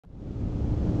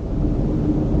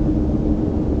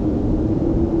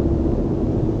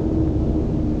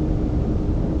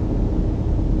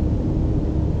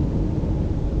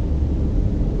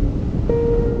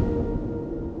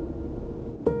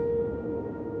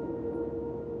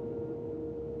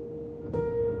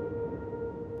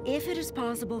If it is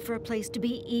possible for a place to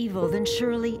be evil, then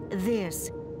surely this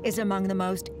is among the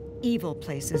most evil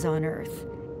places on Earth.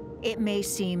 It may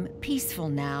seem peaceful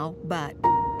now, but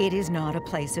it is not a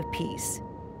place of peace.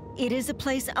 It is a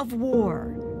place of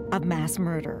war, of mass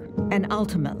murder, and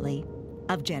ultimately,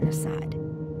 of genocide.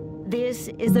 This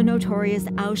is the notorious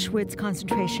Auschwitz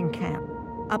concentration camp,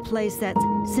 a place that's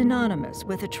synonymous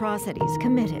with atrocities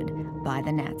committed by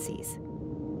the Nazis.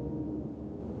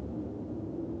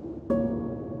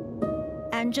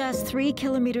 And just 3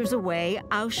 kilometers away,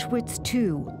 Auschwitz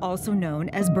II, also known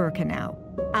as Birkenau,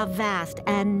 a vast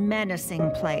and menacing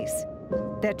place.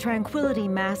 That tranquility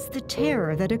masks the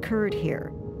terror that occurred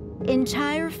here.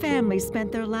 Entire families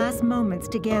spent their last moments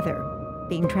together,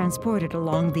 being transported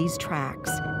along these tracks.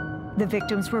 The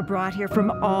victims were brought here from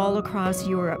all across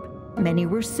Europe. Many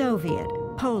were Soviet,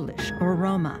 Polish, or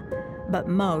Roma, but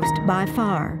most, by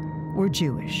far, were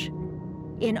Jewish.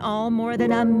 In all, more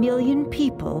than 1 million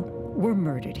people were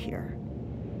murdered here.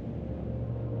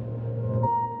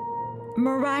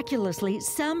 Miraculously,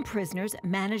 some prisoners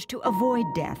managed to avoid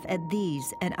death at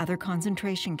these and other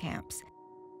concentration camps.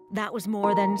 That was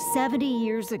more than 70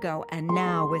 years ago, and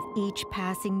now, with each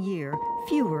passing year,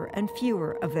 fewer and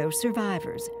fewer of those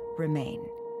survivors remain.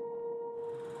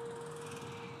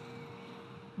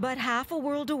 But half a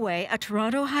world away, a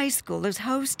Toronto high school is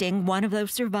hosting one of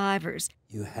those survivors.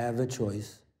 You have a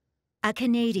choice. A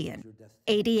Canadian,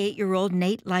 88-year-old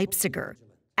Nate Leipziger,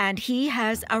 and he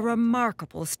has a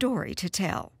remarkable story to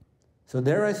tell. So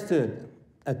there I stood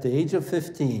at the age of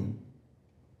 15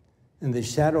 in the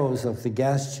shadows of the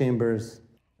gas chambers.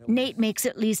 Nate makes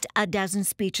at least a dozen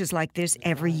speeches like this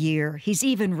every year. He's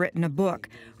even written a book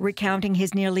recounting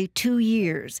his nearly 2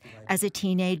 years as a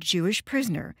teenage Jewish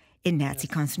prisoner in Nazi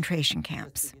concentration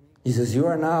camps. He says, you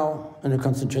are now in a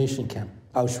concentration camp,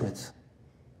 Auschwitz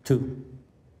II.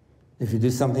 If you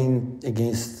do something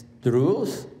against the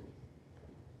rules,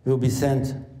 you'll be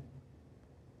sent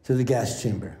to the gas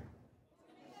chamber.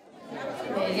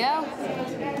 There you go.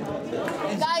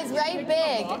 Guys, right?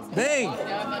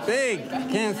 Big. Big.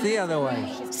 Can't see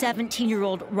otherwise.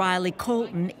 17-year-old Riley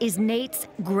Colton is Nate's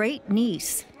great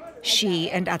niece. She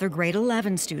and other grade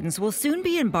 11 students will soon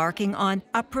be embarking on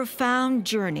a profound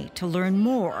journey to learn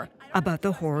more about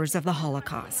the horrors of the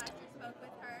Holocaust.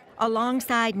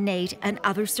 Alongside Nate and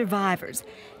other survivors,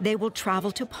 they will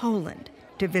travel to Poland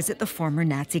to visit the former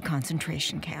Nazi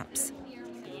concentration camps.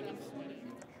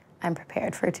 I'm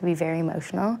prepared for it to be very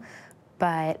emotional,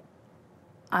 but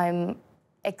I'm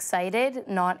excited,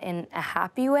 not in a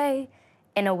happy way,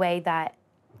 in a way that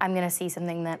I'm gonna see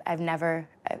something that I've never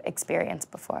experienced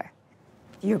before.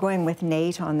 You're going with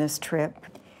Nate on this trip.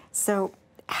 So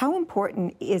how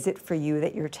important is it for you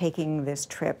that you're taking this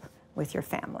trip with your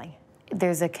family?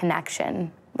 There's a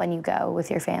connection when you go with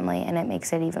your family, and it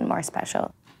makes it even more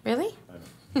special. Really?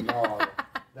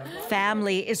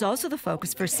 Family is also the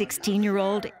focus for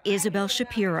 16-year-old Isabel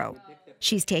Shapiro.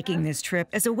 She's taking this trip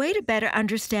as a way to better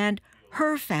understand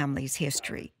her family's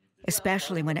history,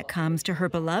 especially when it comes to her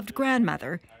beloved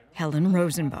grandmother, Helen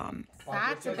Rosenbaum.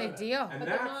 That's a big deal.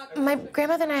 My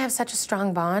grandmother and I have such a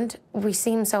strong bond. We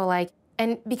seem so alike.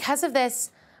 And because of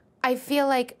this, I feel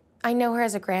like I know her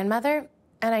as a grandmother,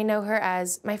 and I know her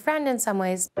as my friend in some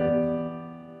ways.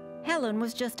 Helen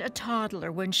was just a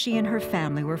toddler when she and her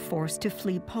family were forced to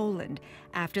flee Poland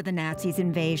after the Nazis'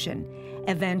 invasion.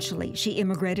 Eventually, she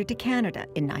immigrated to Canada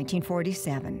in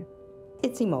 1947.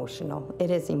 It's emotional. It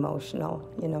is emotional,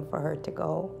 you know, for her to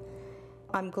go.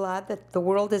 I'm glad that the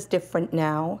world is different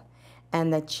now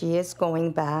and that she is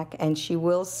going back and she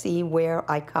will see where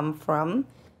I come from.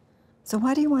 So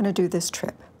why do you want to do this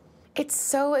trip? It's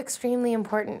so extremely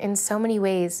important in so many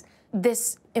ways.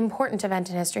 This important event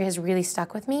in history has really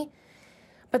stuck with me.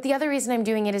 But the other reason I'm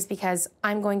doing it is because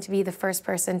I'm going to be the first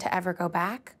person to ever go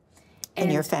back. In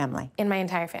your family? In my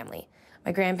entire family.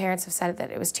 My grandparents have said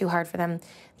that it was too hard for them.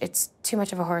 It's too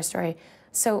much of a horror story.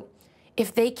 So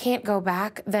if they can't go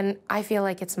back, then I feel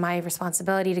like it's my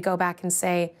responsibility to go back and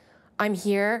say, I'm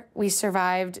here, we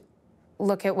survived,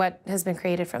 look at what has been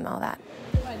created from all that.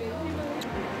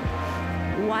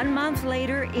 1 month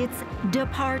later, it's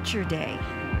departure day.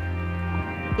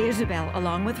 Isabel,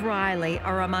 along with Riley,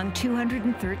 are among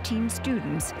 213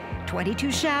 students,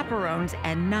 22 chaperones,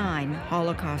 and 9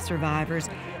 Holocaust survivors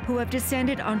who have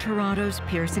descended on Toronto's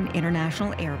Pearson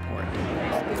International Airport.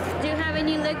 Do you have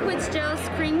any liquids, gels,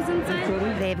 creams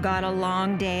inside? They've got a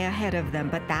long day ahead of them,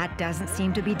 but that doesn't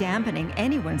seem to be dampening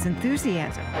anyone's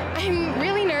enthusiasm. I'm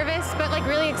really nervous, but like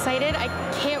really excited. I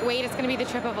can't wait. It's gonna be the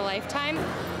trip of a lifetime.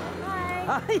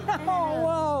 Whoa.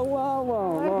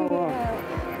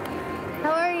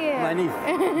 How are you? my niece.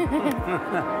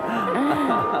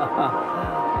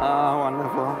 Oh,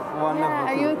 wonderful, wonderful.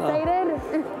 Are you excited?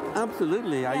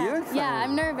 Absolutely. Are you excited? Yeah,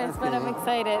 I'm nervous, but I'm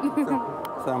excited.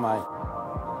 So am I.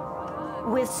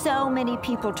 With so many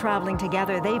people traveling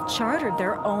together, they've chartered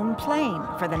their own plane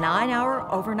for the 9-hour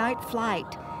overnight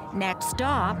flight. Next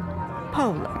stop,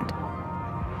 Poland.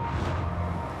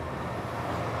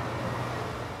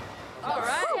 All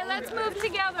right, okay, let's move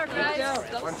together, guys.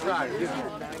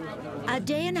 A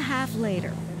day and a half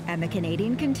later, and the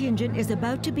Canadian contingent is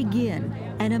about to begin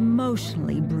an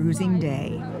emotionally bruising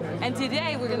day. And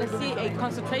today we're going to see a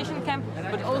concentration camp,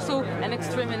 but also an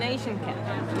extermination camp,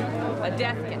 a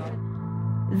death camp.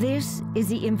 This is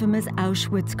the infamous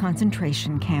Auschwitz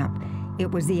concentration camp. It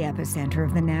was the epicenter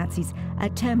of the Nazis'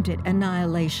 attempted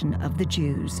annihilation of the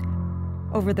Jews.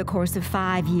 Over the course of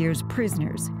 5 years,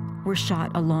 prisoners were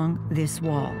shot along this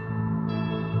wall.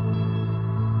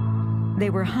 They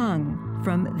were hung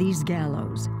from these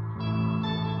gallows.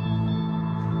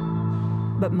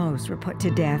 But most were put to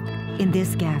death in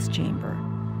this gas chamber,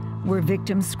 where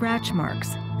victims' scratch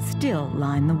marks still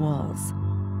line the walls.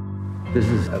 This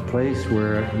is a place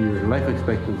where your life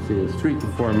expectancy is 3 to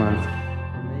 4 months.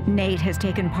 Nate has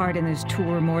taken part in this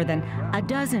tour more than a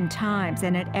dozen times,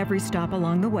 and at every stop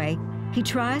along the way, he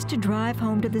tries to drive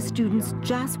home to the students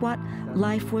just what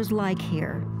life was like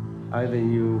here. Either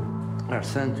you are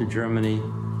sent to Germany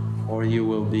or you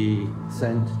will be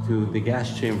sent to the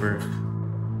gas chamber.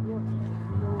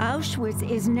 Auschwitz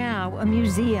is now a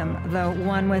museum, though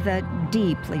one with a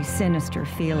deeply sinister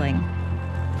feeling.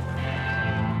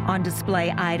 On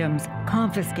display, items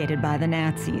confiscated by the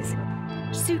Nazis.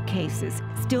 Suitcases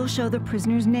still show the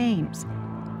prisoners' names.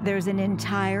 There's an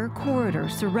entire corridor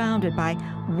surrounded by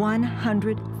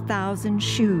 100,000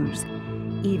 shoes,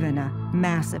 even a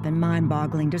massive and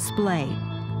mind-boggling display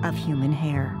of human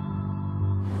hair.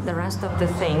 The rest of the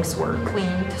things were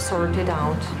cleaned, sorted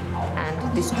out,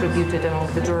 and distributed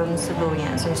among the German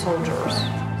civilians and soldiers.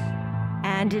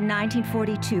 And in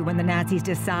 1942, when the Nazis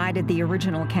decided the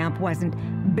original camp wasn't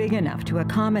big enough to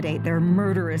accommodate their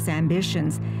murderous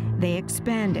ambitions, they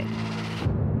expanded,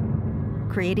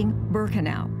 creating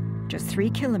Birkenau, just 3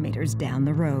 kilometers down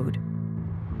the road.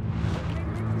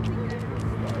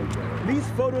 These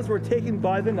photos were taken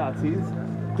by the Nazis,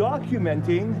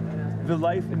 documenting the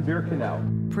life in Birkenau.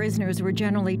 Prisoners were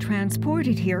generally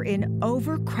transported here in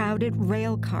overcrowded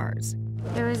rail cars.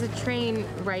 There is a train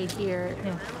right here.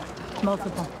 Yeah.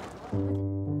 Multiple.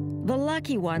 The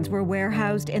lucky ones were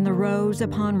warehoused in the rows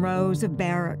upon rows of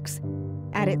barracks.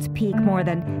 At its peak, more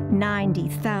than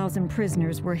 90,000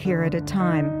 prisoners were here at a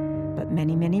time, but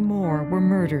many, many more were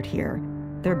murdered here,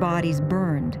 their bodies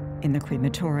burned in the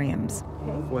crematoriums.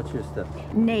 What's your step?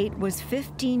 Nate was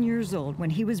 15 years old when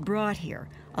he was brought here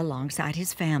alongside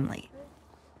his family.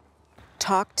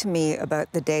 Talk to me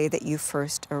about the day that you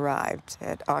first arrived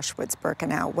at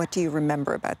Auschwitz-birkenau. What do you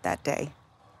remember about that day?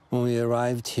 When we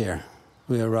arrived here,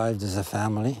 we arrived as a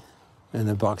family in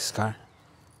a boxcar.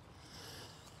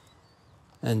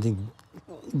 And the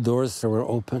doors were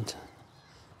opened,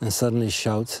 and suddenly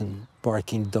shouts and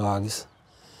barking dogs,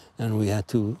 and we had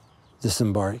to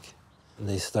disembark. And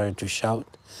they started to shout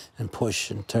and push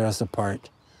and tear us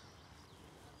apart.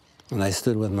 And I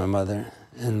stood with my mother,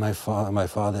 and my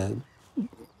father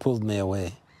pulled me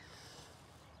away.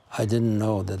 I didn't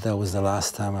know that that was the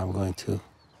last time I'm going to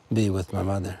be with my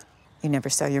mother. You never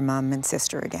saw your mom and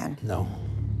sister again? No.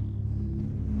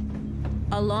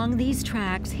 Along these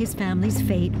tracks, his family's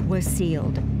fate was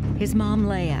sealed. His mom,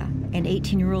 Leah, and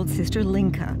 18-year-old sister,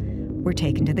 Linka, were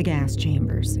taken to the gas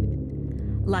chambers.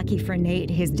 Lucky for Nate,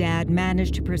 his dad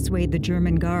managed to persuade the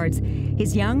German guards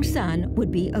his young son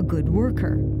would be a good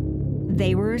worker.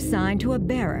 They were assigned to a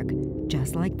barrack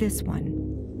just like this one.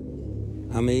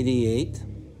 I'm 88,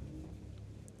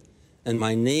 and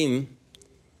my name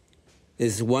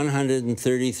is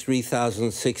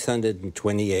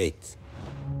 133,628.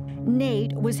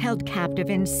 Nate was held captive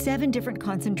in 7 different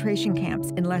concentration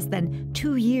camps in less than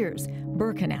 2 years.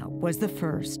 Birkenau was the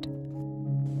first.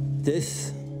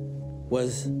 This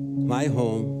was my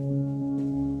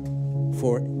home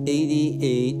for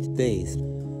 88 days.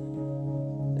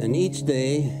 And each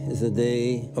day is a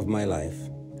day of my life.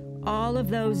 All of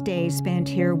those days spent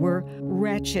here were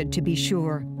wretched, to be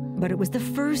sure, but it was the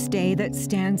first day that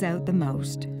stands out the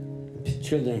most.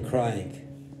 Children crying,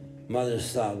 mothers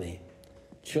sobbing,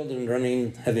 children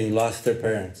running, having lost their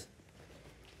parents.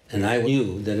 And I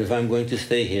knew that if I'm going to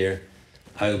stay here,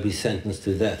 I will be sentenced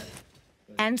to death.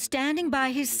 And standing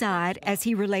by his side as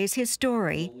he relays his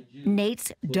story,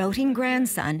 Nate's doting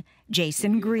grandson,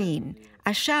 Jason Green,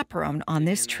 a chaperone on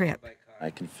this trip.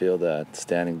 I can feel that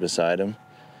standing beside him.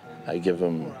 I give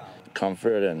him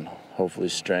comfort and hopefully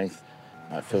strength.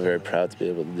 I feel very proud to be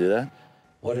able to do that.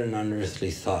 What an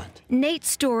unearthly thought. Nate's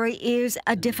story is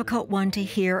a difficult one to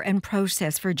hear and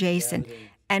process for Jason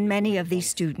and many of these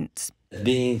students.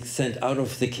 Being sent out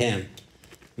of the camp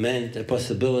meant a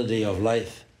possibility of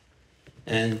life,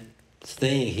 and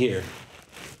staying here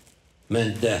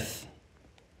meant death.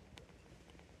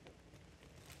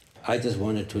 I just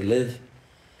wanted to live.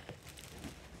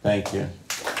 Thank you.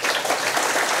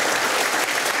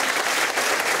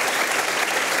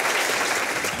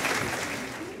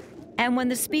 And when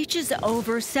the speech is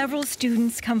over, several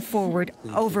students come forward,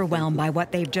 overwhelmed by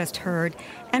what they've just heard,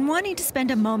 and wanting to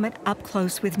spend a moment up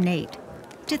close with Nate,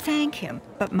 to thank him,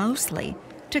 but mostly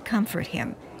to comfort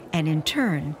him, and in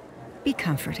turn, be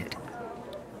comforted.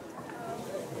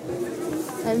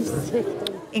 I'm sick.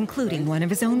 Including one of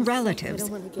his own relatives,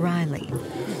 Riley.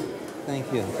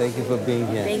 Thank you. Thank you for being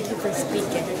here. Thank you for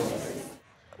speaking.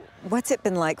 What's it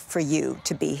been like for you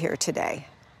to be here today?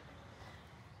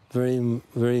 Very,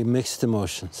 very mixed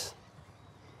emotions.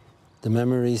 The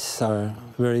memories are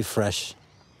very fresh.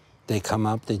 They come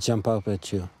up, they jump up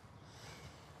at you.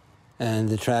 And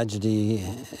the tragedy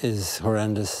is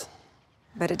horrendous.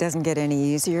 But it doesn't get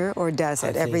any easier, or does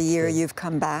it? Every year you've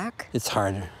come back? It's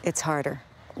harder. It's harder.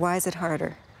 Why is it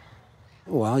harder?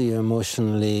 Well, you're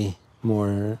emotionally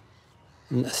more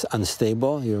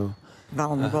unstable. You're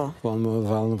vulnerable.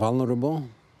 Vulnerable.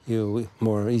 You're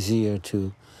more easier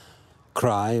to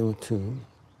cry, or to,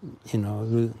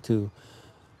 to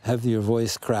have your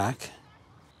voice crack.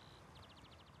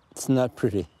 It's not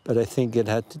pretty, but I think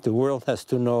the world has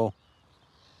to know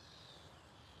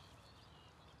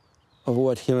of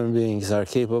what human beings are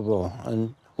capable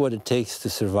and what it takes to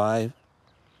survive,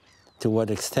 to what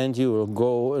extent you will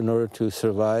go in order to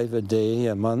survive a day,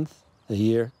 a month, a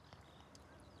year.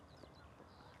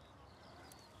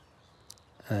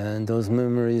 And those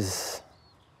memories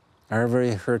are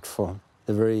very hurtful,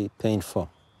 they're very painful.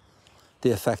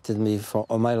 They affected me for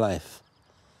all my life.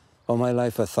 All my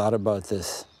life I thought about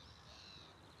this.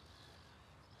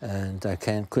 And I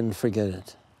couldn't forget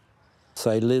it.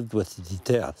 So I lived with the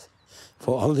details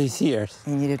for all these years.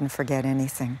 And you didn't forget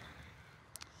anything?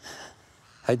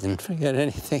 I didn't forget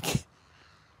anything.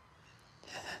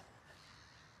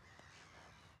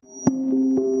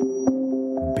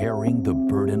 Bearing the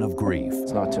burden of grief.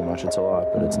 It's not too much, it's a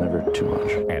lot, but it's never too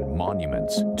much. And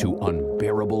monuments to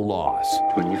unbearable loss.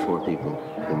 24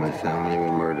 people in my family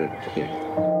were murdered here.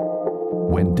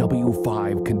 When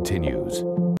W5 continues.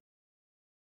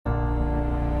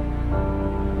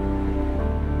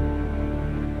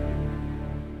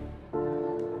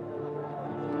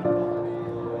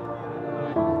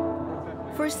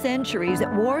 For centuries,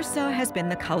 Warsaw has been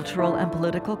the cultural and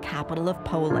political capital of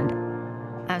Poland,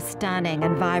 a stunning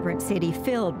and vibrant city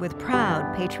filled with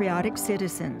proud, patriotic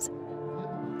citizens.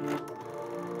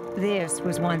 This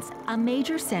was once a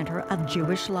major center of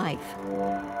Jewish life.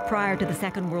 Prior to the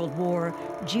Second World War,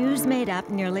 Jews made up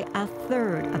nearly a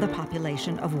third of the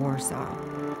population of Warsaw.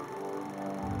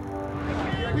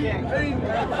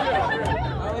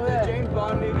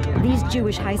 These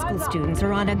Jewish high school students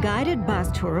are on a guided bus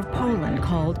tour of Poland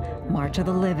called March of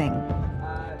the Living.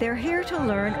 They're here to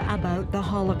learn about the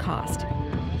Holocaust.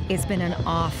 It's been an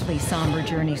awfully somber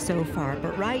journey so far,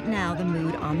 but right now the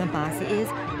mood on the bus is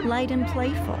light and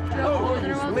playful.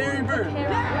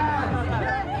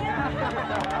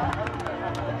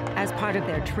 As part of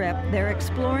their trip, they're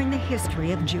exploring the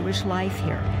history of Jewish life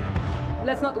here.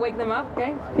 Let's not wake them up,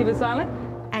 okay? Keep it silent.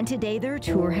 And today their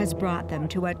tour has brought them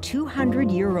to a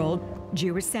 200-year-old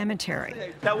Jewish cemetery.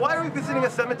 Now, why are we visiting a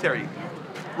cemetery?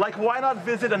 Like, why not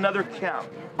visit another camp?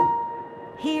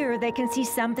 Here they can see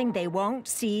something they won't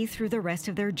see through the rest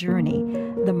of their journey,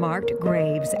 the marked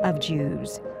graves of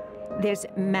Jews. This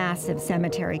massive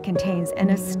cemetery contains an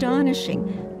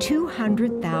astonishing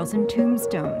 200,000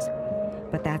 tombstones.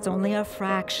 But that's only a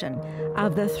fraction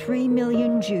of the 3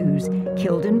 million Jews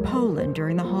killed in Poland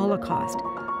during the Holocaust,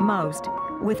 most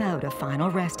without a final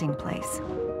resting place.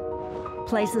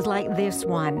 Places like this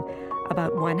one,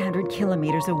 about 100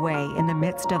 kilometers away in the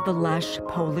midst of the lush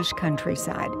Polish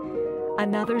countryside.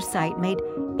 Another site made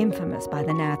infamous by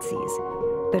the Nazis,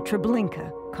 the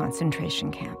Treblinka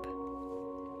concentration camp.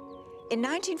 In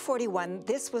 1941,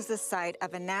 this was the site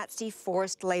of a Nazi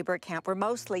forced labor camp where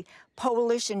mostly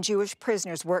Polish and Jewish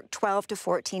prisoners worked 12 to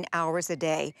 14 hours a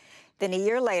day. Then a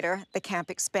year later, the camp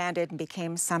expanded and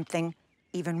became something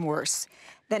even worse.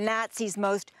 The Nazis'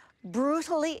 most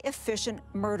brutally efficient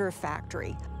murder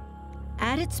factory.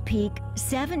 At its peak,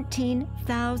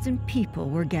 17,000 people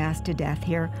were gassed to death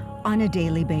here on a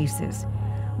daily basis.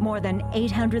 More than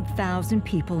 800,000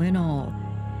 people in all.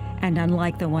 And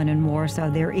unlike the one in Warsaw,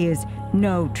 there is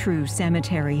no true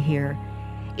cemetery here.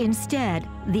 Instead,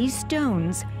 these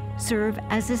stones serve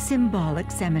as a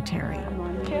symbolic cemetery.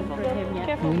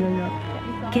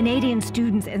 Canadian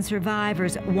students and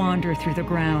survivors wander through the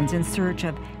grounds in search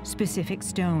of specific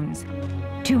stones.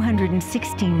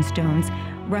 216 stones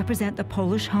represent the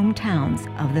Polish hometowns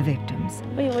of the victims.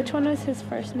 Wait, which one was his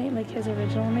first name, like his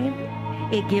original name?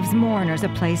 It gives mourners a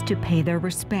place to pay their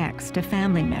respects to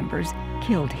family members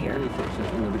killed here.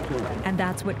 And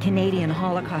that's what Canadian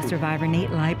Holocaust survivor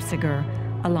Nate Leipziger,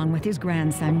 along with his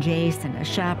grandson Jason, a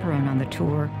chaperone on the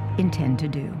tour, intend to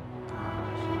do.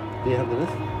 Do you have the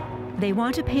list? They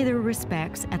want to pay their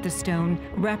respects at the stone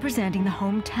representing the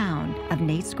hometown of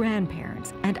Nate's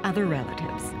grandparents and other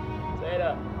relatives.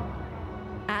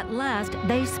 At last,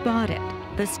 they spot it,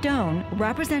 the stone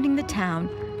representing the town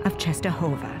of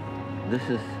Częstochowa. This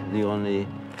is the only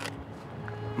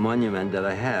monument that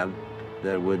I have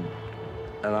that would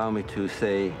allow me to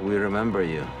say, we remember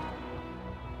you.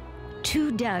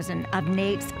 24 of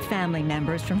Nate's family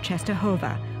members from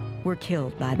Częstochowa were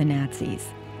killed by the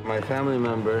Nazis. My family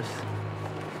members,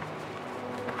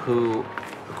 who,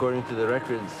 according to the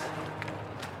records,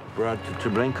 brought to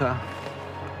Treblinka,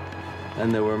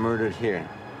 and they were murdered here.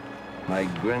 My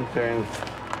grandparents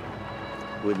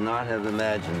would not have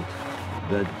imagined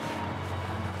that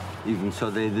even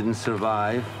so they didn't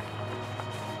survive.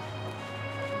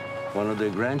 One of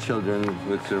their grandchildren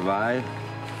would survive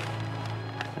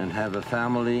and have a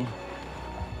family.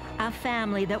 A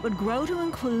family that would grow to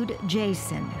include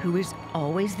Jason, who is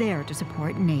always there to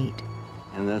support Nate.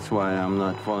 And that's why I'm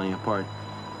not falling apart,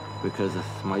 because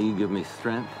you give me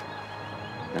strength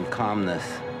and calmness.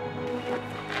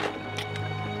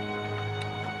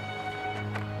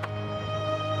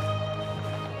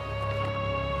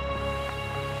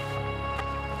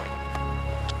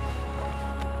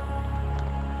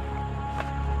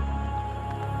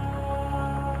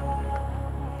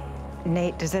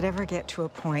 Nate, does it ever get to a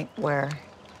point where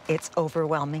it's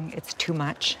overwhelming, it's too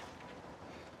much?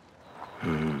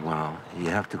 Wow, you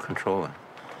have to control it.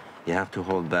 You have to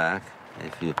hold back.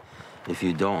 If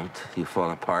you don't, you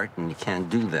fall apart and you can't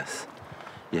do this.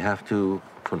 You have to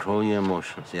control your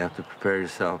emotions. You have to prepare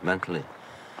yourself mentally.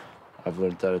 I've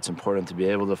learned that it's important to be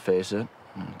able to face it.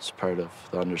 It's part of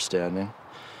the understanding,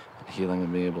 healing,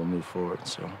 and being able to move forward.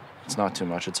 So it's not too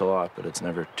much, it's a lot, but it's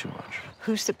never too much.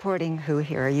 Who's supporting who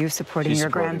here? Are you supporting your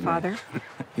grandfather?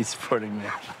 He's supporting me.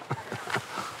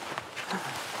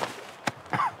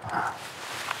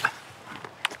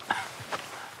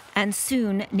 And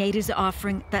soon, Nate is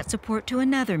offering that support to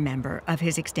another member of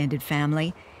his extended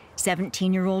family.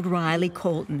 17-year-old Riley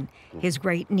Colton, his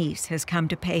great-niece, has come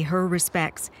to pay her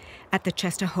respects at the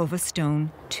Częstochowa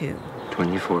stone, too.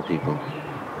 24 people.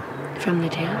 From the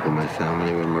town? In my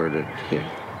family were murdered here.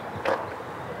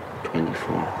 24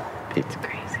 people. It's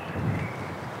crazy.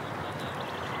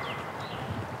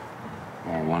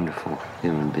 All wonderful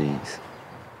human beings.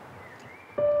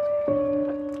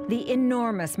 The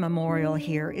enormous memorial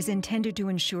here is intended to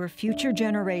ensure future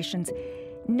generations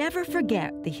never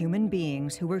forget the human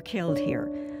beings who were killed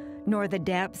here, nor the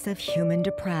depths of human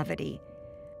depravity.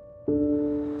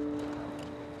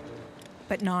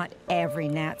 But not every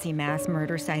Nazi mass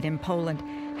murder site in Poland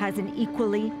has an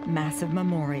equally massive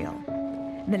memorial.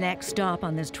 The next stop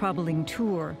on this troubling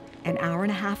tour, an hour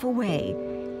and a half away,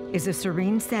 is a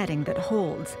serene setting that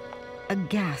holds a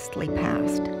ghastly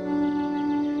past.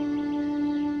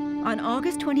 On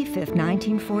August 25,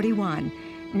 1941,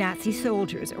 Nazi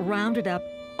soldiers rounded up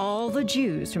all the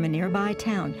Jews from a nearby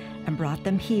town and brought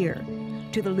them here,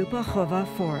 to the Lupochowa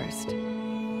forest.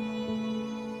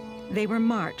 They were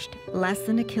marched less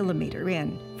than a kilometer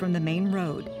in from the main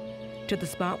road to the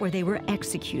spot where they were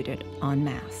executed en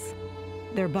masse.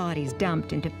 Their bodies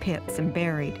dumped into pits and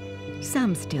buried,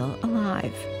 some still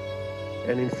alive.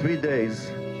 And in 3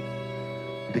 days,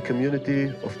 the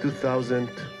community of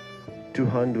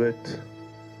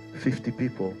 2,250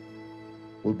 people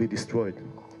will be destroyed.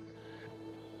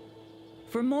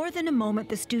 For more than a moment,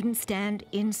 the students stand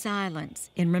in silence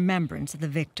in remembrance of the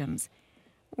victims.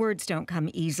 Words don't come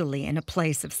easily in a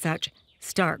place of such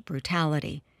stark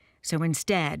brutality, so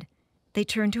instead, they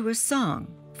turn to a song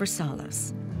for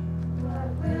solace.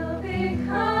 What will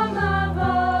become of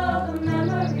all the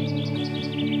memories?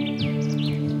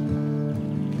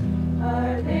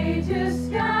 Are they to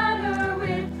scatter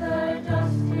with the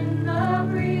dust in the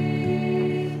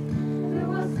breeze? We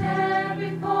will stand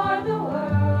before the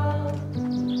world,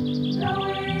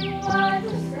 knowing what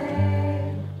to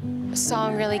say. A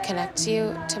song really connects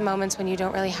you to moments when you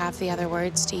don't really have the other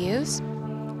words to use.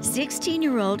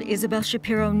 16-year-old Isabel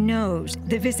Shapiro knows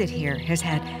the visit here has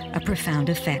had a profound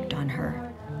effect on her.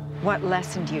 What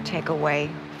lesson do you take away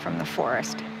from the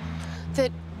forest?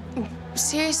 That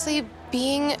seriously,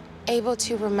 being able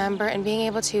to remember and being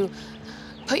able to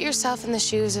put yourself in the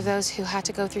shoes of those who had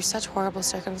to go through such horrible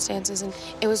circumstances. And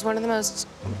it was one of the most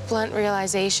blunt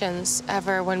realizations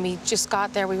ever. When we just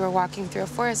got there, we were walking through a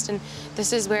forest, and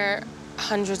this is where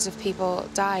hundreds of people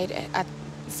died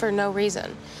for no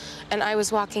reason. And I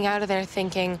was walking out of there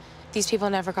thinking, these people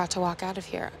never got to walk out of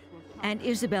here. And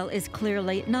Isabel is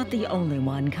clearly not the only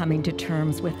one coming to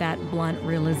terms with that blunt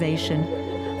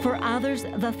realization. For others,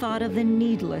 the thought of the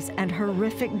needless and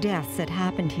horrific deaths that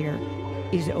happened here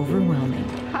is overwhelming.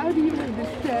 How do you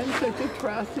understand such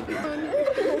atrocity?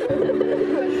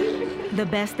 The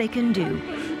best they can do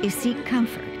is seek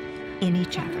comfort in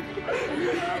each other.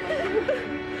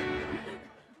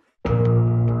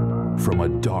 From a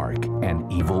dark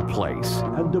and evil place.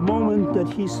 At the moment that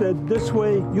he said, "This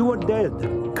way, you are dead,"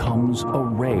 comes a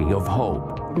ray of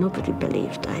hope. Nobody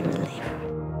believed I would leave.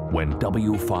 When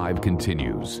W5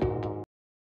 continues.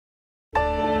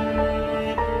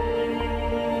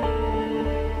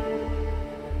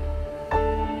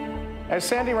 As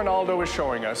Sandie Rinaldo is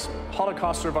showing us,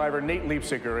 Holocaust survivor Nate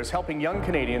Leipziger is helping young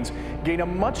Canadians gain a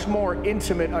much more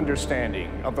intimate understanding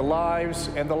of the lives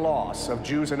and the loss of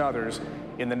Jews and others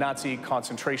in the Nazi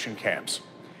concentration camps.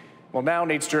 Well, now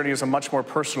Nate's journey is a much more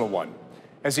personal one,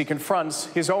 as he confronts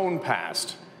his own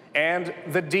past and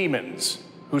the demons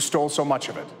who stole so much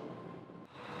of it.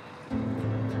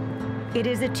 It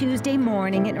is a Tuesday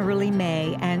morning in early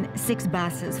May, and 6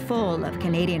 buses full of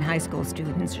Canadian high school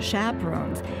students,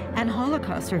 chaperones, and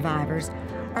Holocaust survivors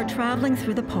are traveling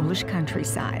through the Polish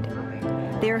countryside.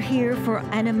 They're here for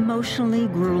an emotionally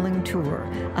grueling tour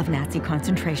of Nazi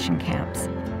concentration camps.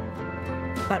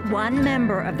 But one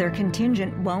member of their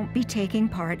contingent won't be taking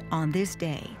part on this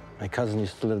day. My cousin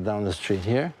used to live down the street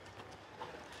here.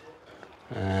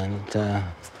 And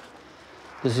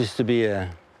this used to be a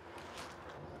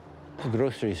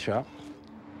grocery shop.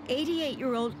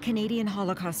 88-year-old Canadian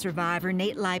Holocaust survivor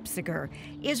Nate Leipziger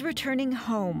is returning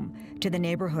home to the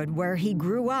neighborhood where he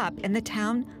grew up in the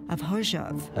town of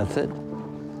Chorzów. That's it.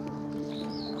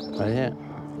 Right here.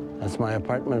 That's my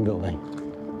apartment building.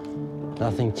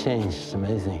 Nothing changed. It's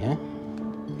amazing, huh?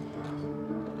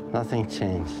 Nothing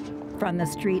changed. From the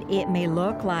street, it may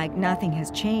look like nothing has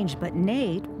changed, but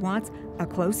Nate wants a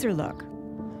closer look.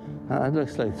 It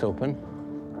looks like it's open.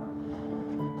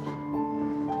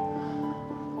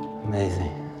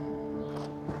 Amazing.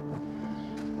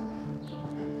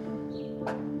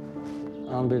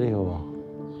 Unbelievable.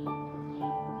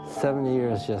 70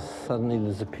 years just suddenly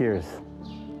disappears.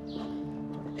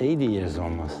 80 years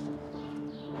almost.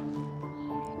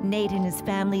 Nate and his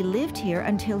family lived here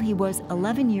until he was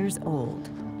 11 years old.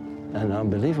 And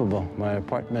unbelievable, my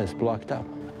apartment is blocked up.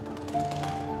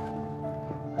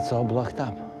 It's all blocked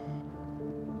up.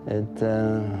 It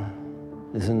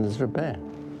is in disrepair.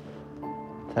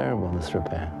 Terrible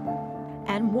disrepair.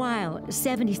 And while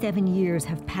 77 years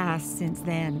have passed since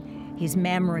then, his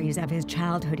memories of his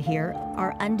childhood here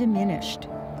are undiminished.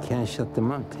 Can't shut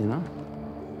them up, you know?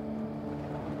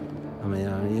 I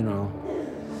mean, you know,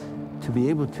 to be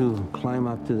able to climb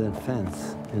up to that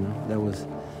fence, you know,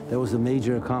 that was a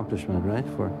major accomplishment, right,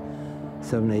 for a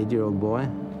 7, 8-year-old boy.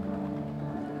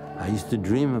 I used to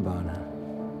dream about it.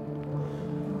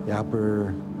 The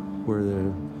upper were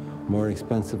the more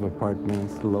expensive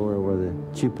apartments, the lower were the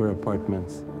cheaper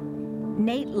apartments.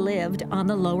 Nate lived on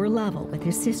the lower level with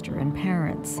his sister and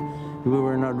parents. We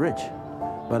were not rich,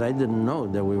 but I didn't know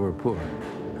that we were poor.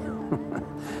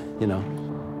 You know,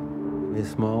 a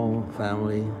small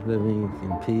family living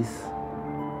in peace,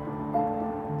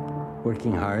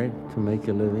 working hard to make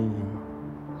a living.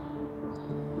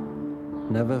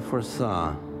 Never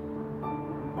foresaw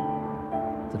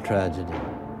the tragedy.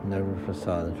 Never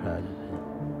foresaw the tragedy.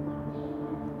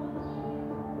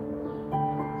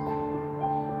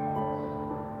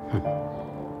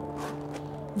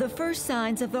 The first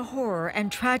signs of the horror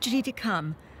and tragedy to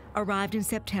come arrived in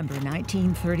September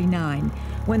 1939,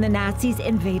 when the Nazis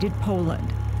invaded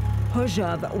Poland.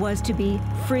 Chorzów was to be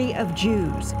free of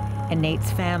Jews, and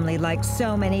Nate's family, like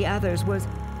so many others, was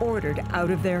ordered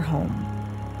out of their home.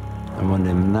 And when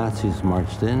the Nazis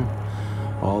marched in,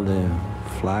 all the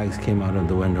flags came out of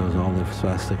the windows, all the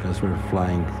swastikas were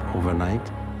flying overnight.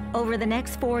 Over the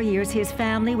next 4 years, his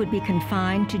family would be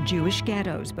confined to Jewish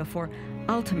ghettos before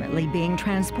ultimately being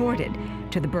transported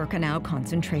to the Birkenau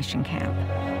concentration camp.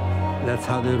 That's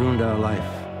how they ruined our life.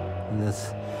 And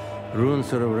this ruins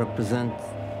sort of represent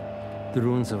the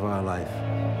ruins of our life.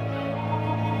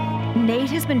 Nate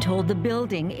has been told the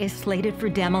building is slated for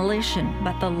demolition,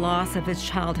 but the loss of his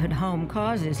childhood home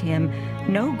causes him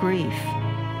no grief.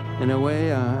 In a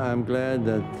way, I'm glad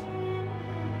that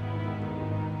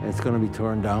it's going to be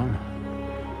torn down.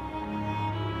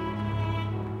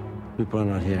 People are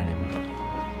not here anymore.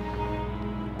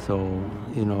 So,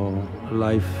 you know,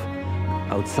 life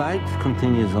outside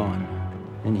continues on.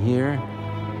 And here,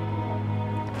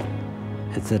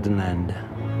 it's at an end,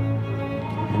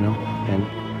 you know? And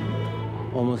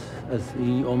almost, as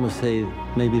you almost say,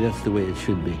 maybe that's the way it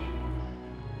should be.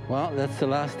 Well, that's the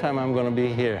last time I'm going to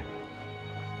be here,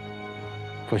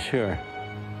 for sure.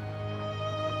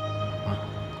 Well,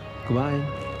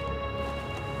 goodbye.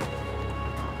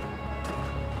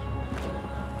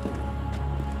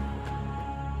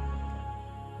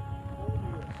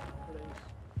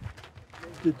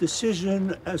 The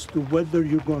decision as to whether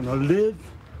you're going to live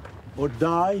or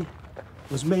die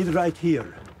was made right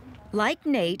here. Like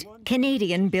Nate,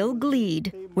 Canadian Bill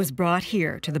Gleed was brought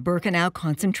here to the Birkenau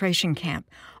concentration camp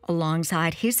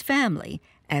alongside his family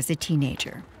as a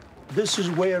teenager. This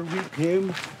is where we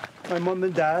came, my mom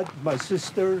and dad, my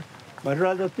sister, my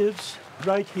relatives,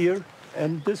 right here.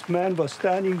 And this man was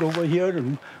standing over here,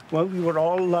 and well, we were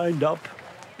all lined up.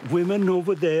 Women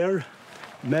over there,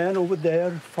 men over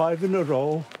there, 5 in a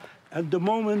row. And the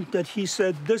moment that he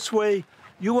said, "This way,"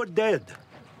 you were dead.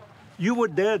 You were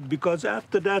dead, because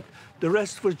after that, the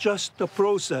rest was just the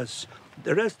process.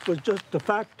 The rest was just the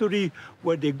factory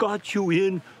where they got you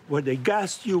in, where they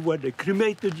gassed you, where they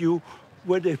cremated you,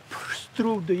 where they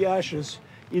threw the ashes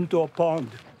into a pond.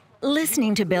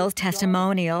 Listening to Bill's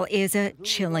testimonial is a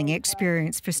chilling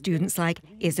experience for students like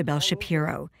Isabel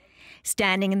Shapiro,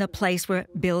 standing in the place where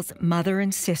Bill's mother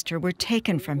and sister were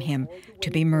taken from him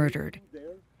to be murdered.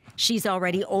 She's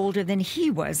already older than he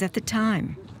was at the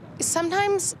time.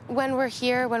 Sometimes when we're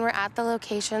here, when we're at the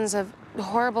locations of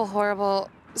horrible, horrible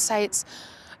sites,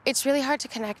 it's really hard to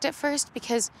connect at first,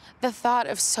 because the thought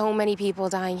of so many people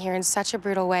dying here in such a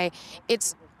brutal way,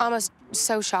 it's almost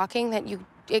so shocking that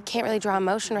it can't really draw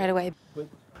emotion right away.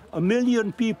 1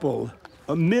 million people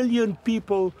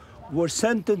were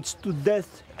sentenced to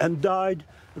death and died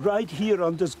right here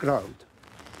on this ground.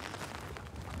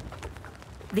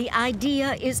 The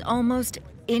idea is almost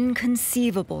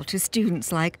inconceivable to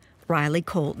students like Riley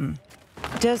Colton.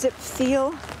 Does it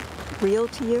feel real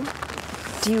to you?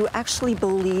 Do you actually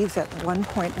believe that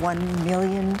 1.1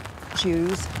 million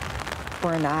Jews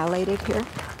were annihilated here?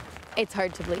 It's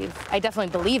hard to believe. I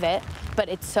definitely believe it, but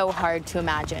it's so hard to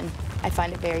imagine. I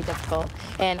find it very difficult.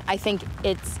 And I think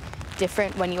it's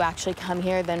different when you actually come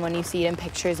here than when you see it in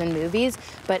pictures and movies,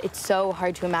 but it's so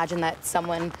hard to imagine that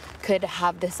someone could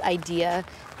have this idea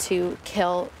to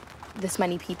kill this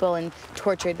many people and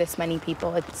torture this many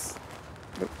people. It's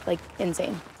like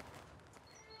insane.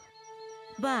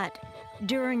 But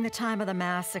during the time of the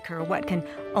massacre, what can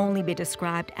only be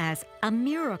described as a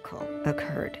miracle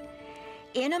occurred.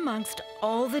 In amongst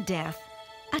all the death,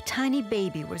 a tiny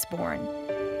baby was born.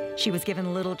 She was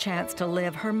given little chance to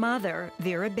live. Her mother,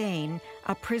 Vera Bain,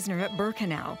 a prisoner at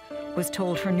Birkenau, was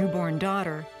told her newborn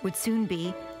daughter would soon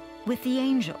be with the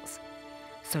angels.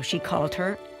 So she called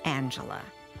her Angela.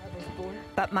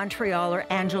 But Montrealer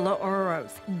Angela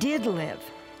Oros did live,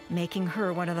 making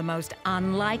her one of the most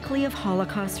unlikely of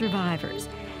Holocaust survivors.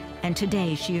 And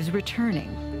today she is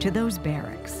returning to those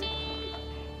barracks.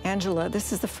 Angela,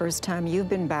 this is the first time you've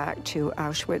been back to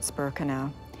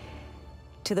Auschwitz-birkenau,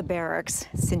 to the barracks,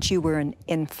 since you were an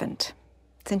infant,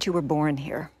 since you were born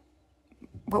here.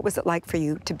 What was it like for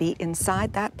you to be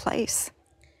inside that place?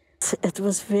 It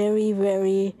was very,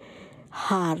 very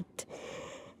hard.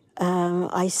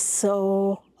 I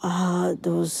saw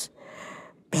those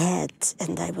beds,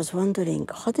 and I was wondering,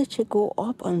 how did she go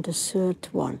up on the third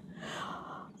one?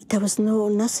 There was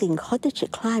nothing. How did she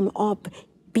climb up,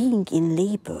 being in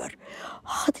labor?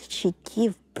 How did she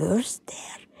give birth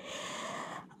there?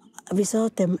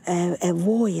 Without a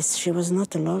voice, she was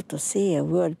not allowed to say a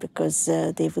word because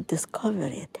they would discover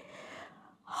it.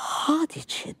 How did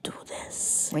she do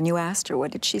this? When you asked her,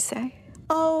 what did she say?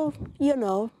 Oh, you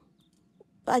know,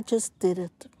 I just did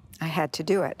it. I had to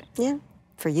do it. Yeah.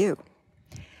 For you.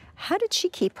 How did she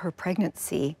keep her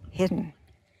pregnancy hidden?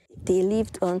 They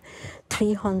lived on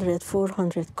 300,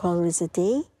 400 calories a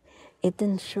day. It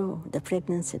didn't show. The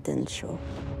pregnancy didn't show.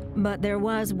 But there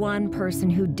was one person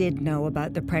who did know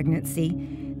about the pregnancy,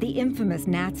 the infamous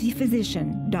Nazi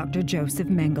physician, Dr. Joseph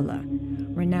Mengele,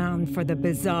 renowned for the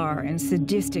bizarre and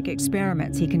sadistic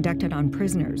experiments he conducted on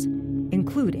prisoners,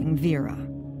 including Vera.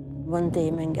 One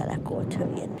day Mengele called her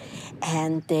in,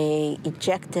 and they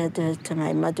injected to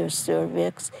my mother's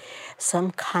cervix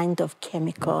some kind of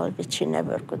chemical, which she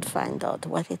never could find out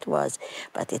what it was,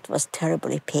 but it was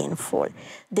terribly painful.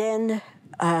 Then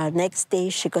next day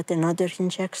she got another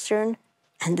injection,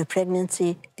 and the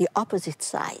pregnancy, the opposite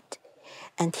side.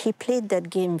 And he played that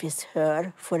game with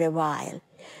her for a while.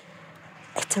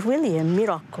 It's really a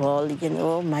miracle, you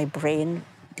know, my brain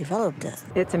developed it.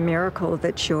 It's a miracle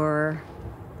that you're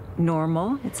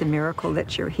normal. It's a miracle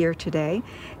that you're here today.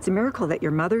 It's a miracle that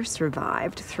your mother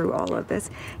survived through all of this.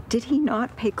 Did he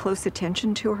not pay close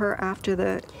attention to her after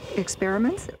the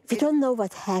experiments? We don't know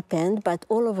what happened, but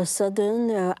all of a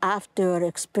sudden, after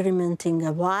experimenting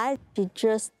a while, he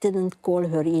just didn't call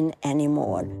her in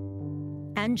anymore.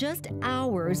 And just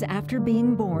hours after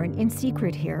being born in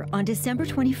secret here on December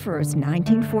 21st,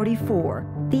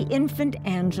 1944, the infant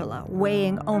Angela,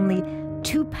 weighing only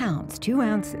 2 pounds, 2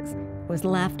 ounces, was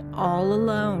left all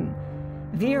alone.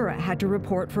 Vera had to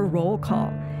report for roll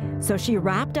call, so she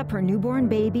wrapped up her newborn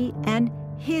baby and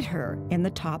hid her in the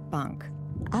top bunk.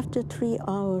 After 3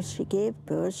 hours she gave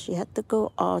birth, she had to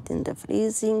go out in the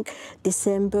freezing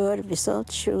December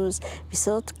without shoes,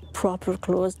 without proper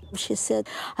clothes. She said,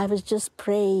 I was just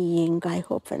praying, I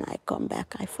hope when I come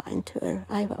back I find her.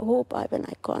 I hope when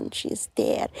I come she's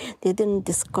there. They didn't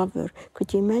discover.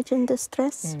 Could you imagine the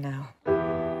stress? No.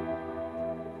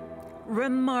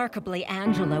 Remarkably,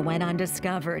 Angela went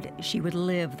undiscovered. She would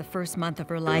live the first month of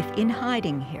her life in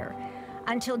hiding here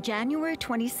until January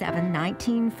 27,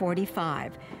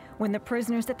 1945, when the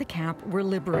prisoners at the camp were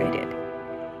liberated.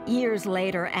 Years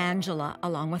later, Angela,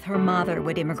 along with her mother,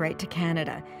 would immigrate to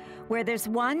Canada, where this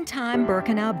one-time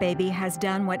Birkenau baby has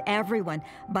done what everyone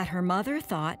but her mother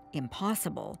thought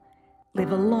impossible: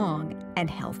 live a long and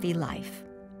healthy life.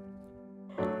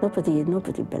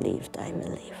 Nobody believed I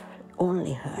will live,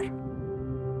 only her.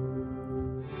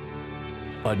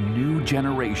 A new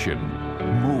generation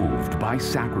moved by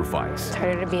sacrifice. It's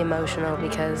harder to be emotional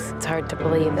because it's hard to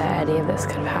believe that any of this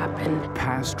could have happened.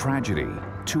 Past tragedy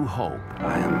to hope.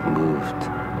 I am moved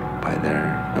by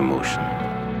their emotion.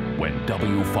 When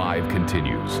W5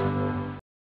 continues.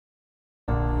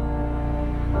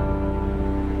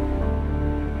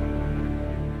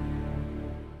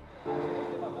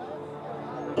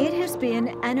 It has been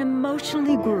an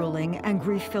emotionally grueling and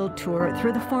grief-filled tour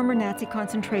through the former Nazi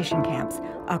concentration camps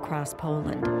across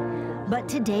Poland. But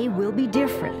today will be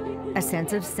different. A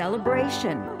sense of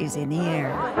celebration is in the air.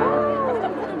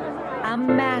 A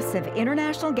massive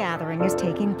international gathering is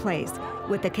taking place,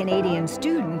 with the Canadian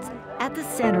students at the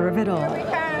center of it all. Here we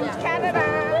come, Canada!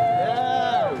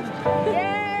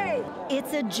 Yay!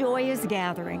 It's a joyous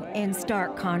gathering, in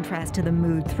stark contrast to the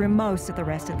mood through most of the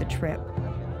rest of the trip.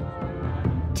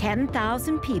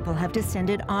 10,000 people have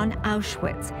descended on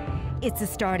Auschwitz. It's a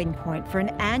starting point for an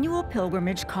annual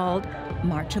pilgrimage called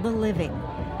March of the Living,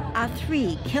 a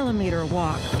 3-kilometer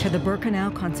walk to the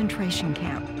Birkenau concentration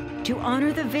camp to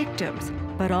honor the victims,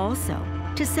 but also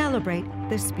to celebrate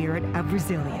the spirit of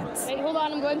resilience. Wait, hold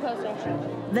on, I'm going closer.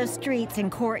 The streets and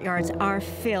courtyards are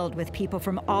filled with people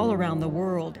from all around the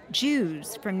world.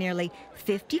 Jews from nearly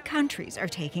 50 countries are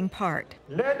taking part.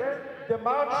 Let the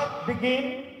march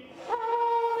begin.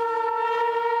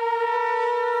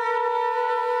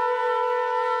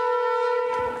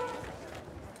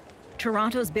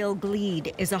 Toronto's Bill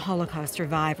Gleed is a Holocaust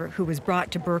survivor who was brought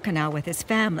to Birkenau with his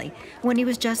family when he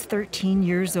was just 13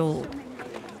 years old.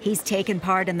 He's taken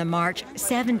part in the march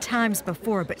 7 times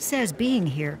before, but says being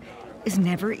here is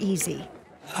never easy.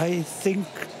 I think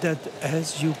that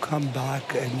as you come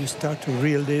back and you start to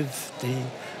relive the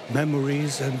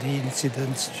memories and the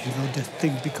incidents, you know, the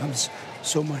thing becomes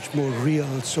so much more real,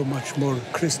 so much more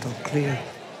crystal clear.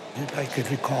 And I can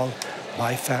recall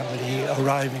my family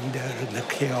arriving there in the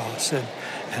chaos and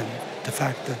the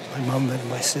fact that my mom and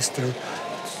my sister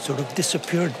sort of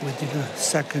disappeared within a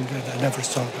second and I never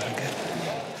saw them again.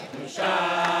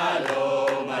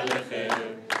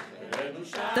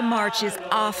 The march is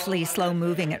awfully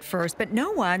slow-moving at first, but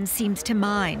no one seems to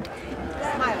mind.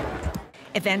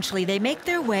 Eventually, they make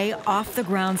their way off the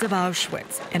grounds of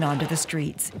Auschwitz and onto the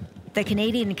streets. The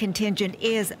Canadian contingent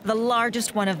is the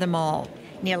largest one of them all,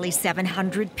 nearly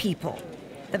 700 people.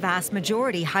 The vast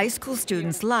majority high school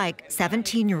students like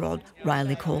 17-year-old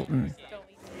Riley Colton.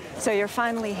 So you're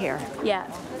finally here.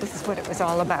 Yeah. This is what it was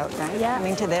all about, right? Yeah.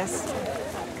 Coming to this.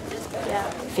 Yeah.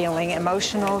 Feeling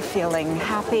emotional, feeling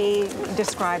happy.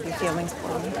 Describe your feelings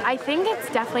for me. I think it's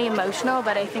definitely emotional,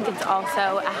 but I think it's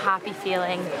also a happy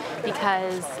feeling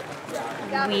because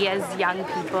we as young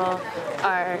people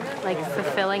are like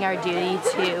fulfilling our duty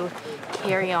to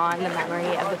carry on the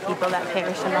memory of the people that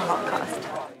perished in the Holocaust.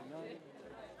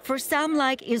 For some,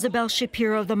 like Isabel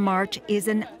Shapiro, the march is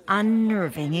an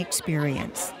unnerving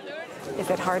experience. Is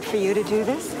it hard for you to do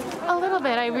this? A little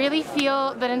bit. I really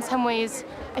feel that in some ways,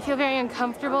 I feel very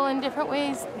uncomfortable in different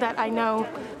ways, that I know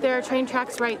there are train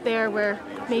tracks right there where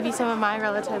maybe some of my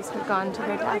relatives have gone to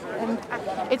their death. And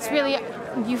it's really,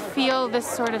 you feel this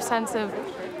sort of sense of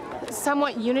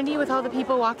somewhat unity with all the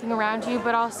people walking around you,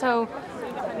 but also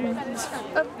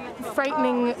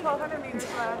frightening,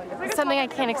 something I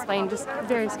can't explain, just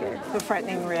very scared. The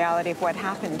frightening reality of what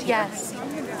happened here. Yes.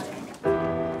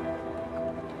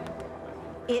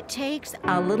 It takes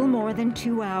a little more than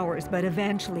 2 hours, but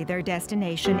eventually their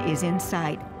destination is in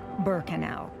sight,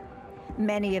 Birkenau.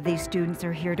 Many of these students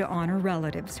are here to honor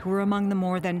relatives who are among the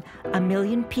more than 1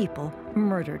 million people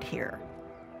murdered here.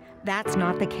 That's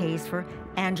not the case for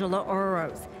Angela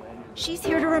Oros. She's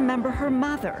here to remember her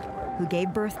mother, who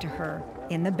gave birth to her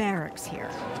in the barracks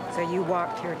here. So you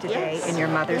walked here today in your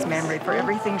mother's memory for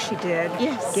everything she did,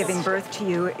 giving birth to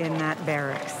you in that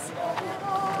barracks.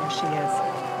 There she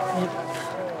is.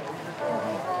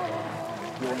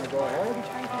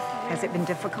 Has it been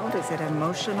difficult? Is it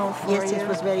emotional for you? Yes, it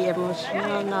was very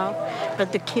emotional now,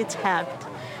 but the kids helped.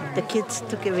 The kids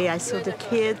took away. I saw the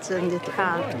kids and it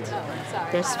helped.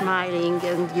 They're smiling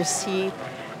and you see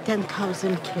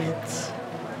 10,000 kids.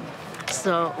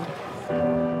 So.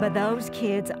 But those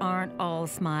kids aren't all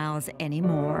smiles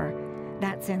anymore.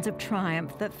 That sense of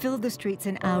triumph that filled the streets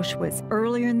in Auschwitz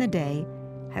earlier in the day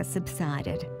has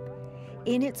subsided.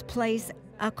 In its place,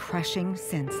 a crushing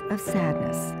sense of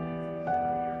sadness.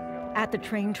 At the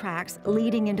train tracks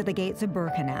leading into the gates of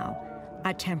Birkenau,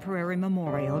 a temporary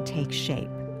memorial takes shape.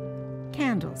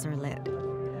 Candles are lit.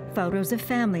 Photos of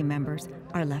family members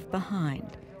are left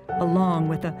behind, along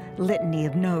with a litany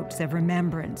of notes of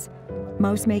remembrance,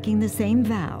 most making the same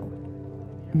vow: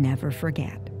 never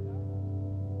forget.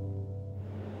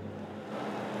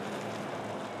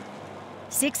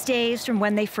 Six days from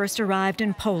when they first arrived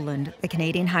in Poland, the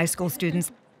Canadian high school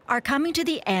students are coming to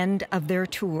the end of their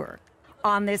tour.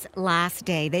 On this last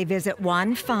day, they visit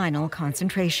one final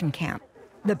concentration camp,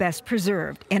 the best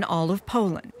preserved in all of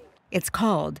Poland. It's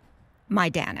called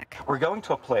Majdanek. We're going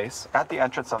to a place at the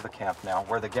entrance of the camp now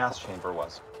where the gas chamber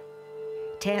was.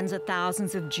 Tens of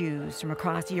thousands of Jews from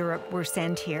across Europe were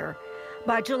sent here.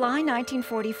 By July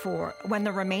 1944, when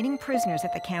the remaining prisoners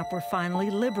at the camp were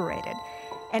finally liberated,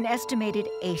 an estimated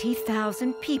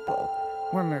 80,000 people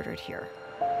were murdered here.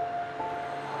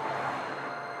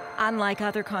 Unlike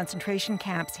other concentration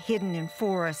camps hidden in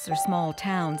forests or small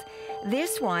towns,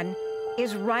 this one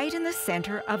is right in the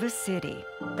center of a city.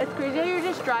 It's crazy how you're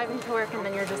just driving to work and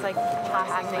then you're just like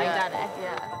passing Majdanek.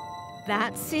 Yeah.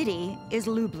 That city is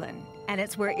Lublin, and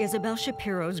it's where Isabel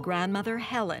Shapiro's grandmother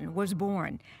Helen was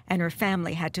born, and her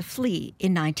family had to flee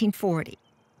in 1940.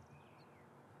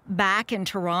 Back in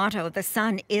Toronto, the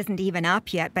sun isn't even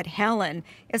up yet, but Helen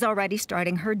is already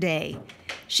starting her day.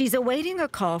 She's awaiting a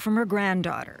call from her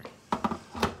granddaughter.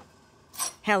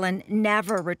 Helen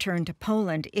never returned to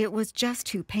Poland. It was just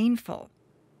too painful.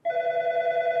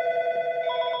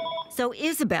 So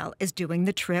Isabel is doing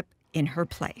the trip in her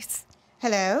place.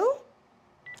 Hello?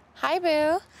 Hi,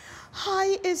 Boo.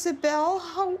 Hi, Isabel.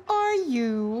 How are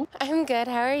you? I'm good.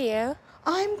 How are you?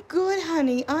 I'm good,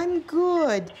 honey. I'm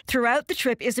good. Throughout the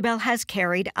trip, Isabel has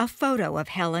carried a photo of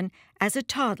Helen as a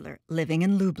toddler living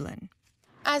in Lublin.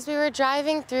 As we were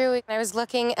driving through, I was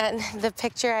looking at the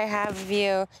picture I have of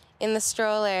you in the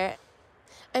stroller.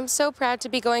 I'm so proud to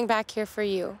be going back here for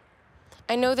you.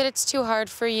 I know that it's too hard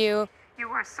for you. You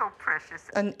are so precious.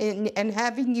 And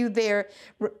having you there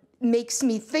makes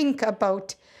me think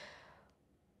about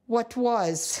what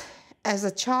was as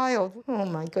a child. Oh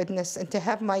my goodness, and to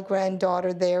have my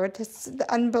granddaughter there, it's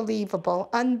unbelievable,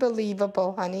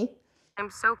 unbelievable, honey. I'm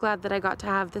so glad that I got to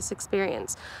have this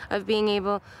experience of being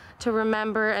able to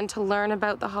remember and to learn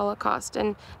about the Holocaust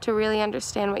and to really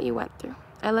understand what you went through.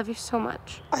 I love you so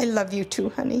much. I love you too,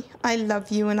 honey. I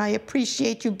love you and I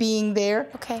appreciate you being there.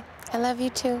 Okay, I love you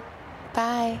too.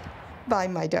 Bye. Bye,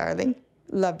 my darling.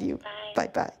 Love you.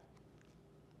 Bye-bye.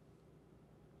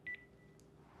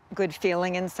 Good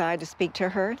feeling inside to speak to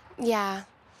her? Yeah.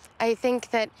 I think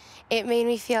that it made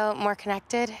me feel more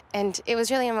connected, and it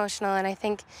was really emotional, and I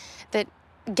think that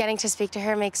getting to speak to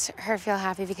her makes her feel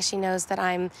happy because she knows that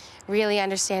I'm really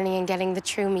understanding and getting the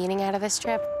true meaning out of this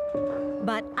trip.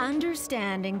 But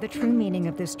understanding the true meaning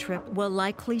of this trip will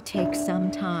likely take some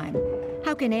time.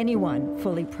 How can anyone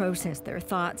fully process their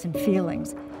thoughts and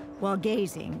feelings while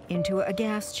gazing into a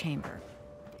gas chamber?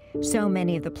 So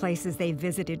many of the places they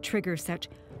visited trigger such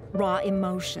raw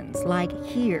emotions, like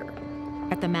here,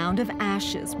 at the Mound of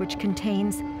Ashes, which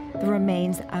contains the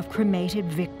remains of cremated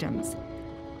victims.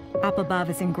 Up above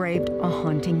is engraved a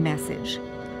haunting message.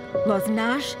 Los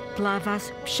nash dla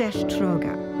was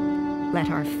przestroga. Let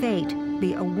our fate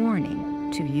be a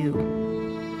warning to you.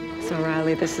 So,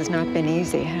 Riley, this has not been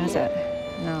easy, has it?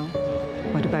 No.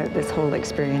 What about this whole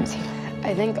experience?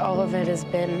 I think all of it has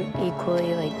been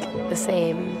equally the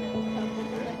same.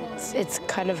 It's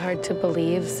kind of hard to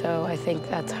believe, so I think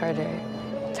that's harder.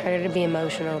 It's harder to be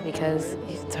emotional because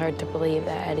it's hard to believe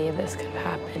that any of this could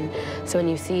have happened. So when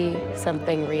you see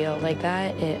something real like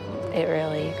that,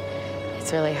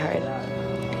 it's really hard.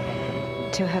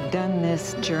 To have done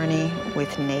this journey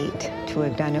with Nate, to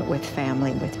have done it with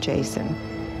family, with Jason,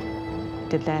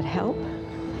 did that help?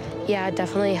 Yeah, it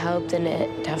definitely helped, and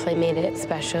it definitely made it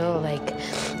special.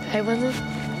 I wasn't...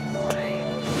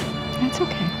 That's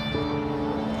okay.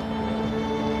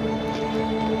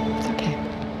 It's okay.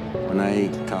 When I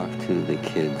talk to the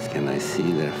kids and I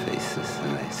see their faces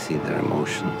and I see their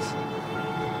emotions,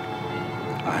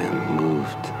 I am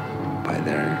moved by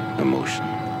their emotion.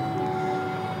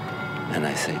 And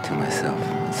I say to myself,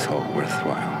 it's all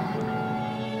worthwhile.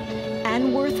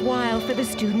 And worthwhile for the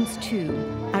students,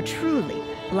 too. A truly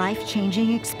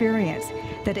life-changing experience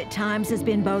that at times has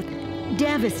been both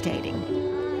devastating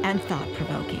and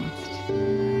thought-provoking.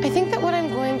 I think that what I'm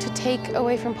going to take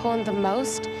away from Poland the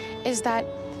most is that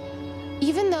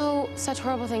even though such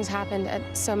horrible things happened at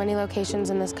so many locations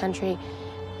in this country,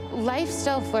 life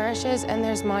still flourishes, and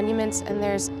there's monuments and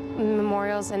there's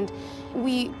memorials, and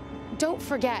we don't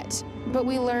forget, but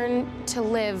we learn to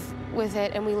live with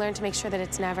it, and we learn to make sure that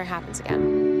it never happens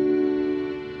again.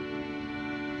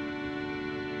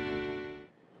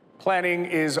 Planning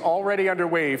is already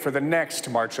underway for the next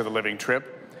March of the Living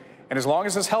trip. And as long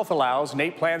as his health allows,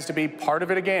 Nate plans to be part of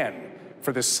it again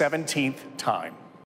for the 17th time.